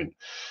ridiculous statement.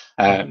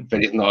 But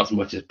it's not as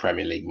much as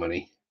Premier League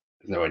money.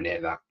 There's nowhere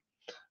near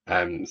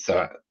that.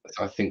 So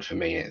I think for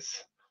me,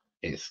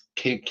 it's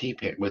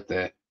keep it with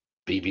the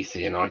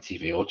BBC and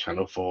ITV or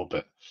Channel 4,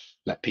 but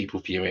let people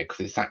view it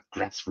because it's that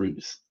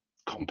grassroots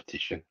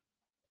competition.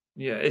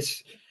 Yeah,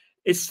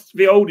 it's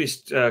the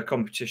oldest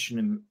competition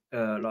in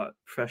like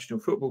professional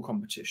football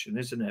competition,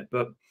 isn't it?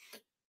 But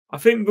I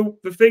think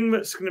the thing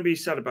that's going to be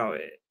said about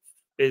it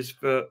is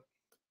that,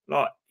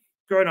 like,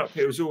 growing up,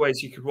 it was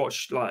always you could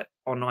watch like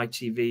on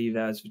ITV.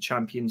 There's the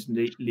Champions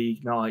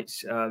League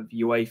nights, the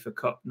UEFA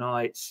Cup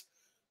nights,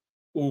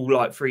 all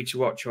like free to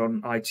watch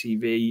on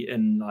ITV,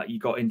 and like you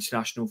got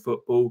international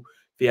football,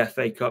 the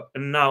FA Cup,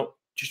 and now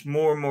just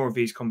more and more of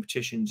these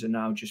competitions are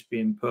now just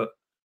being put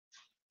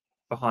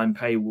behind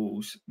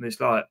paywalls. And it's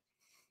like,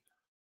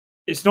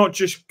 it's not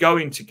just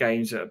going to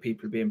games that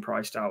people are being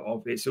priced out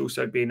of, it's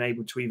also being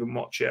able to even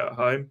watch it at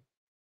home.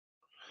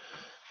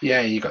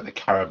 Yeah, you got the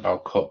Carabao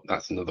Cup.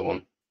 That's another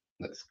one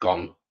that's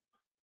gone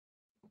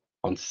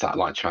on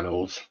satellite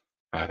channels.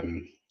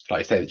 Like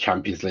I say, the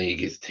Champions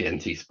League is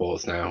TNT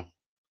Sports now.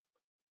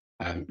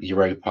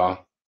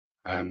 Europa,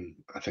 I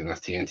think that's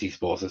TNT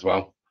Sports as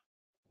well,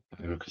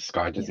 because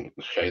Sky doesn't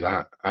show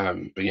that.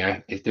 But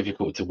yeah, it's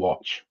difficult to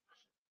watch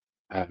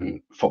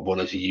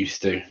football as you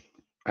used to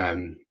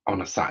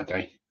on a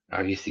Saturday.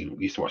 I used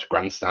to watch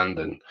Grandstand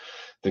and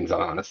things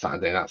like that on a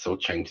Saturday. That's all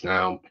changed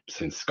now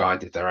since Sky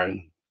did their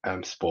own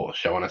sports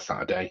show on a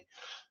Saturday.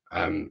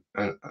 And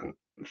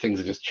things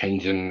are just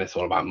changing. It's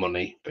all about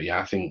money. But yeah,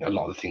 I think a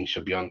lot of the things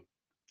should be on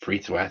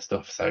free-to-air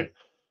stuff so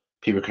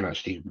people can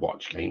actually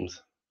watch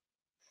games.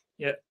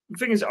 Yeah, the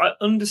thing is, I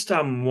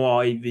understand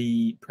why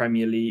the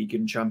Premier League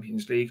and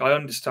Champions League, I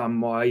understand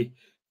why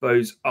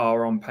those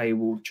are on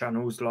paywall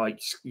channels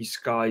like your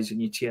Skies and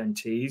your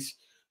TNTs.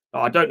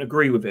 I don't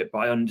agree with it, but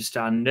I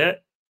understand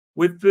it.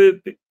 With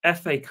the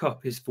FA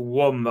Cup is the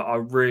one that I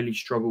really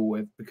struggle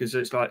with, because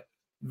it's like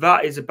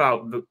that is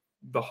about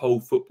the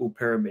whole football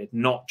pyramid,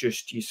 not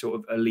just your sort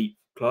of elite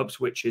clubs,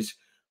 which is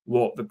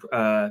what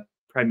the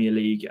Premier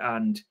League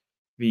and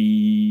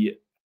the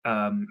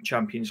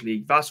Champions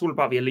League. That's all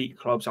about the elite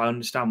clubs. I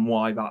understand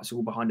why that's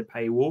all behind a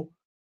paywall.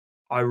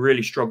 I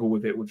really struggle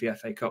with it with the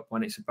FA Cup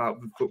when it's about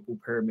the football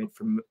pyramid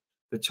from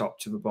the top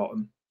to the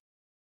bottom.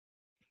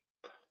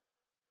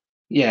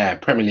 Yeah,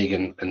 Premier League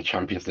and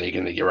Champions League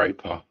and the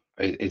Europa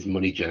is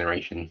money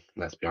generation.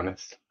 Let's be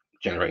honest,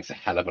 generates a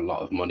hell of a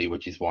lot of money,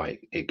 which is why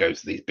it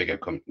goes to these bigger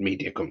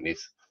media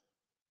companies,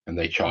 and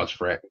they charge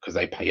for it because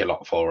they pay a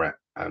lot for it.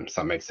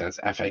 So that makes sense.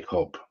 FA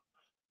Cup.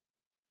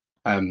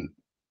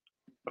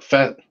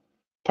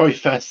 Probably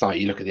first sight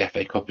you look at the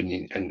FA Cup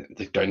and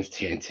they're going to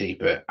TNT,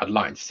 but I'd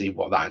like to see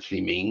what that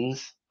actually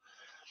means.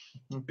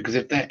 Because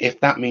if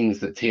that means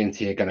that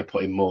TNT are going to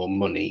put in more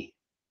money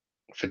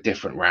for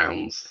different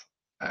rounds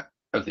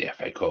of the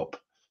FA Cup,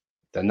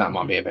 then that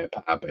might be a bit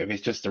bad. But if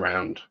it's just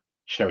around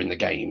showing the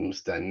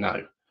games, then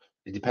no.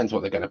 It depends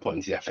what they're going to put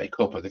into the FA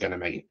Cup. Are they going to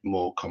make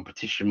more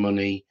competition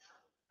money?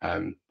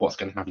 What's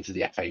going to happen to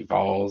the FA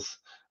Vars?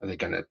 Are they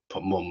going to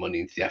put more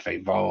money into the FA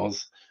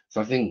Vars? So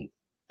I think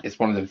it's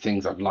one of the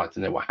things I'd like to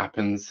know what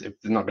happens.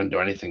 If they're not going to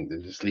do anything,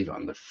 then just leave it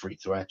on the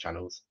free-to-air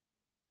channels.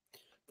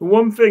 The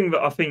one thing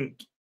that I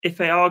think, if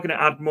they are going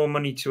to add more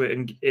money to it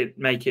and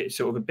make it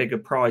sort of a bigger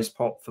prize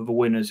pot for the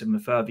winners and the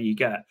further you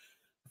get,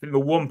 I think the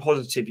one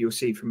positive you'll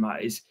see from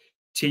that is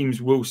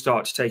teams will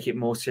start to take it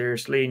more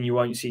seriously, and you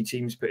won't see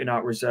teams putting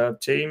out reserve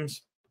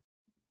teams.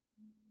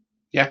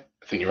 Yeah,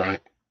 I think you're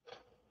right.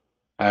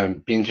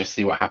 Be interested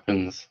to see what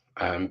happens.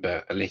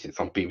 But at least it's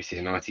on BBC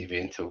and ITV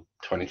until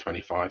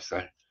 2025.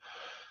 So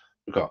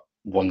we've got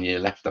 1 year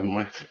left, haven't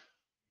we?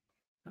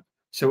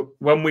 So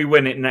when we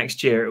win it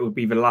next year, it will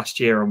be the last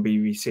year on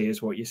BBC,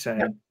 is what you're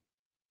saying.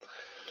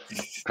 Yeah.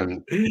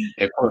 And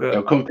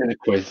it'll come in a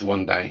quiz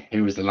one day.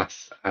 Who was the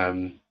last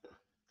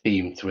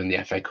team to win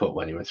the FA Cup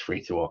when it was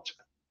free to watch?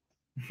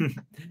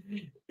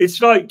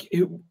 It's like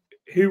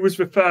who was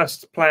the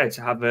first player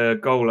to have a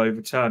goal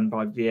overturned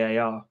by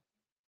VAR?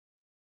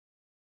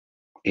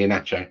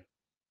 Iheanacho.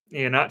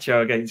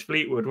 Iheanacho against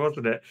Fleetwood,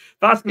 wasn't it?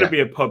 That's going to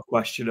be a pub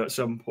question at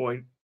some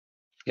point.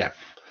 Yeah.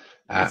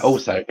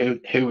 Also,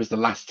 who was the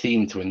last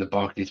team to win the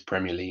Barclays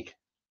Premier League?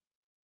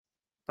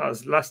 That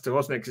was Leicester,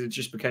 wasn't it? Because it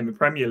just became the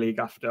Premier League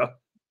after.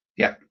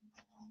 Yeah.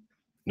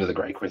 Another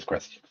great quiz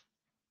question.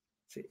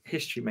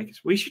 History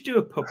makers. We should do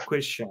a pub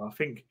quiz show. I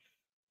think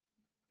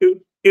it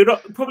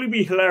would probably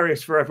be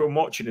hilarious for everyone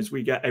watching as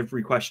we get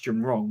every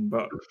question wrong,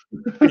 but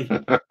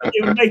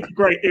it would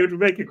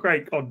make a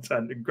great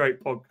content and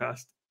great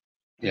podcast.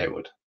 Yeah, it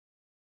would.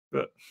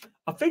 But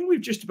I think we've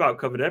just about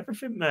covered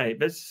everything,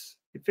 mate.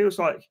 It feels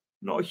like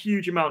not a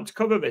huge amount to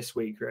cover this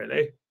week,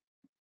 really.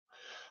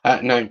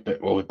 No,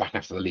 but we'll be back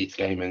after the Leeds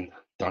game and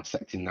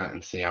dissecting that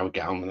and see how we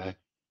get on with it.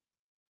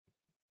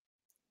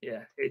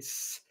 Yeah,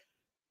 it's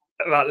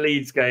that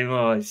Leeds game.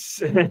 Oh,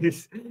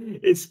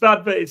 it's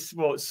bad, but it's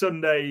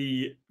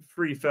Sunday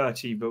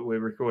 3:30, but we're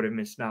recording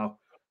this now.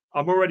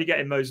 I'm already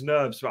getting those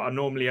nerves that I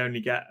normally only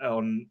get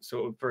on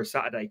sort of for a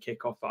Saturday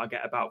kickoff that I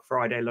get about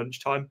Friday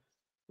lunchtime.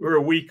 We're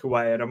a week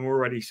away and I'm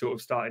already sort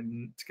of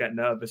starting to get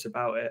nervous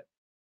about it.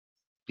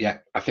 Yeah,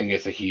 I think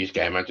it's a huge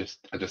game. I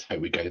just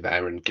hope we go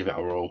there and give it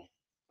our all,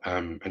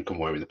 and come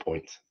away with the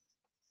points.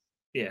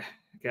 Yeah,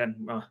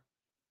 again, going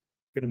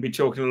to be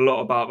talking a lot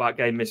about that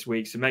game this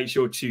week, so make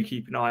sure to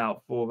keep an eye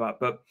out for that.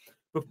 But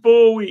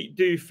before we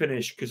do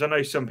finish, because I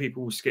know some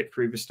people will skip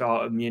through the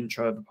start and the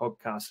intro of the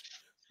podcast,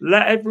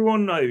 let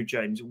everyone know,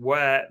 James,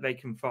 where they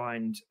can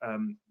find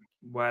the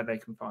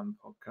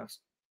podcast.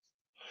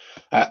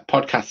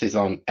 Podcast is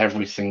on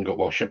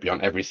should be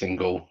on every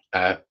single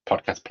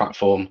podcast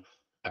platform.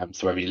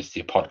 So whether you listen to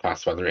your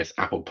podcast, whether it's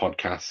Apple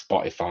Podcasts,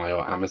 Spotify,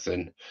 or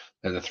Amazon,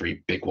 they're the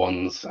three big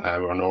ones.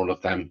 We're on all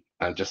of them.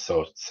 Just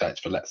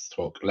search for Let's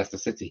Talk Leicester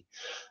City.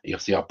 You'll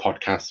see our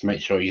podcast.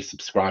 Make sure you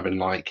subscribe and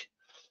like.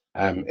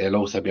 It'll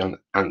also be on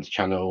Ant's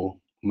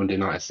channel Monday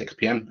night at 6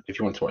 p.m. if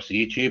you want to watch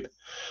the YouTube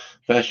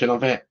version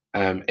of it.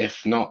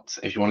 If not,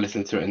 if you want to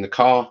listen to it in the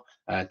car,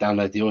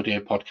 download the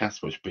audio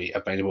podcast, which will be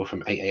available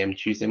from 8 a.m.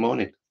 Tuesday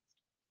morning.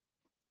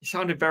 You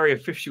sounded very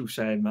official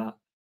saying that.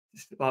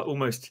 It's like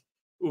almost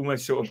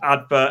sort of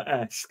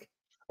advert-esque.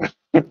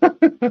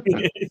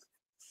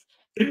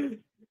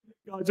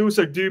 Guys,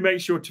 also do make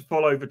sure to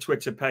follow the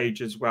Twitter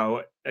page as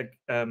well. We're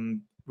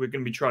going to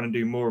be trying to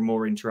do more and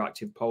more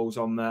interactive polls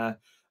on there,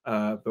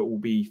 but we'll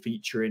be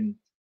featuring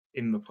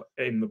in the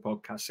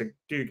podcast. So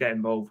do get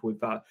involved with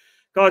that.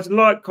 Guys,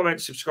 like, comment,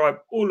 subscribe,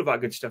 all of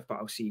that good stuff, but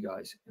I'll see you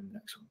guys in the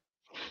next one.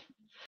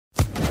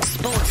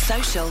 Sports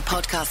Social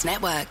Podcast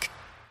Network.